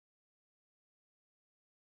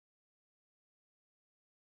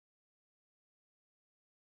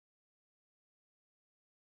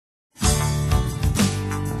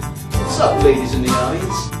ladies in the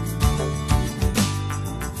audience.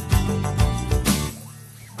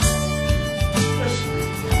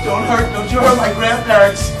 Don't you hurt my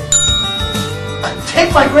grandparents.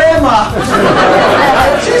 Take my grandma.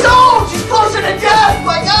 She's old. She's closer to death.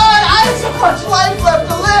 My God, I have so much life left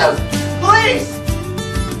to live. Please.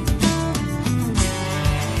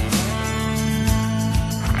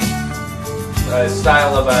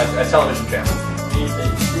 Style of a television channel.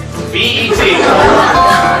 BET.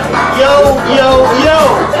 Yo,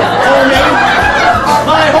 homie.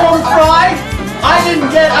 My home fried. I didn't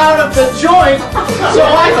get out of the joint, so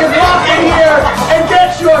I can walk in here and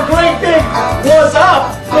get you a great big what's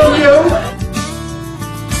up from you.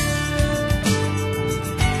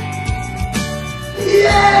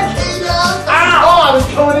 Yeah, K-Dog. Oh, I was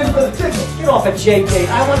going in for the ticket. Get off at JK.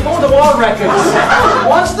 I want to go to War Records.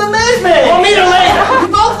 What's the maybe? We'll meet her later. We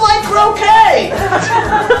both like croquet.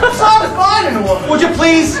 It's hard to find in a woman. Would you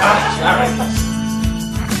please? All right.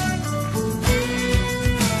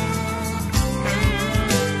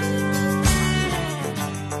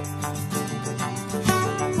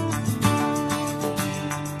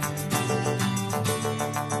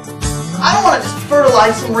 I don't want to just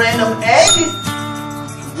fertilize some random egg.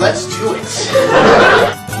 Let's do it.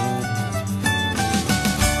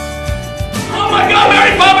 Oh my God,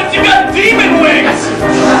 Mary Poppins, you got demon wings!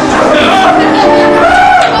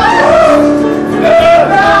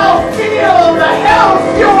 Now feel the hell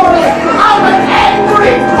fury of an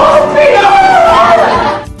angry Popio!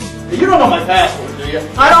 You don't know my password, do you?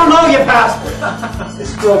 I don't know your password.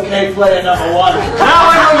 This croquet player #1. Now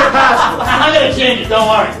I know your password. I'm gonna change it. Don't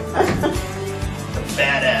worry.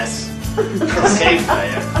 Badass croquet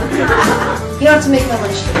player. You don't have to make my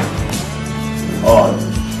lunch today. Oh,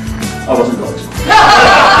 I wasn't going to.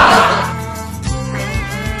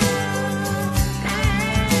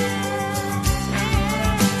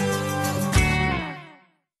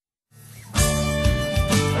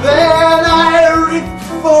 Then I rip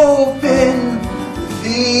open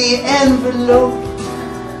the envelope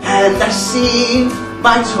and I see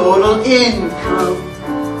my total income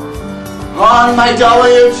on my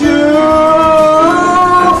W-2.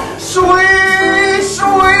 Sweet,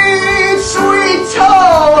 sweet, sweet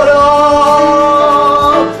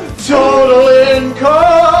total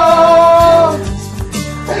income.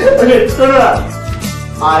 Okay, turn it up.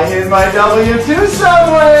 I hid my W-2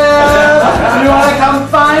 somewhere. You wanna come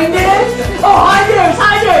find it? Oh,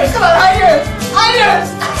 hiders! Come on, hiders!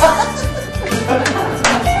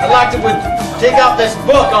 I'd like to dig up this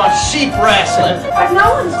book on sheep wrestling. But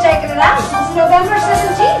no one's taken it out since November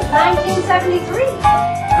 17th, 1973.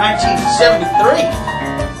 1973.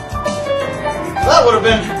 That would have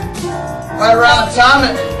been right around the time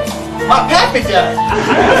that my pappy died.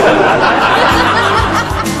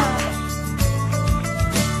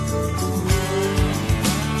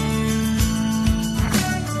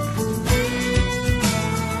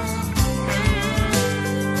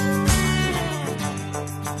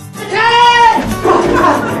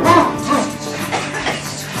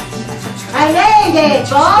 I made it,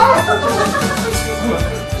 boss!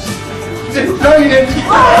 No, you didn't.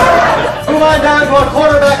 Move on down to our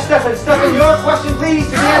quarterback, Stefan. Stefan, your question, please,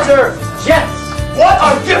 to the answer, Jets. What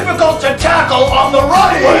are difficult to tackle on the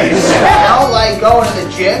runways? I don't like going to the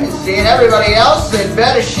gym and seeing everybody else in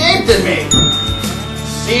better shape than me.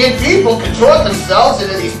 Seeing people contort themselves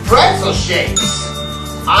into these pretzel shapes.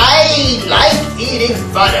 I like eating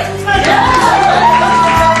butter.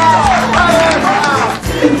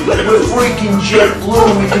 We're freaking JetBlue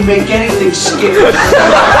and we can make anything skip.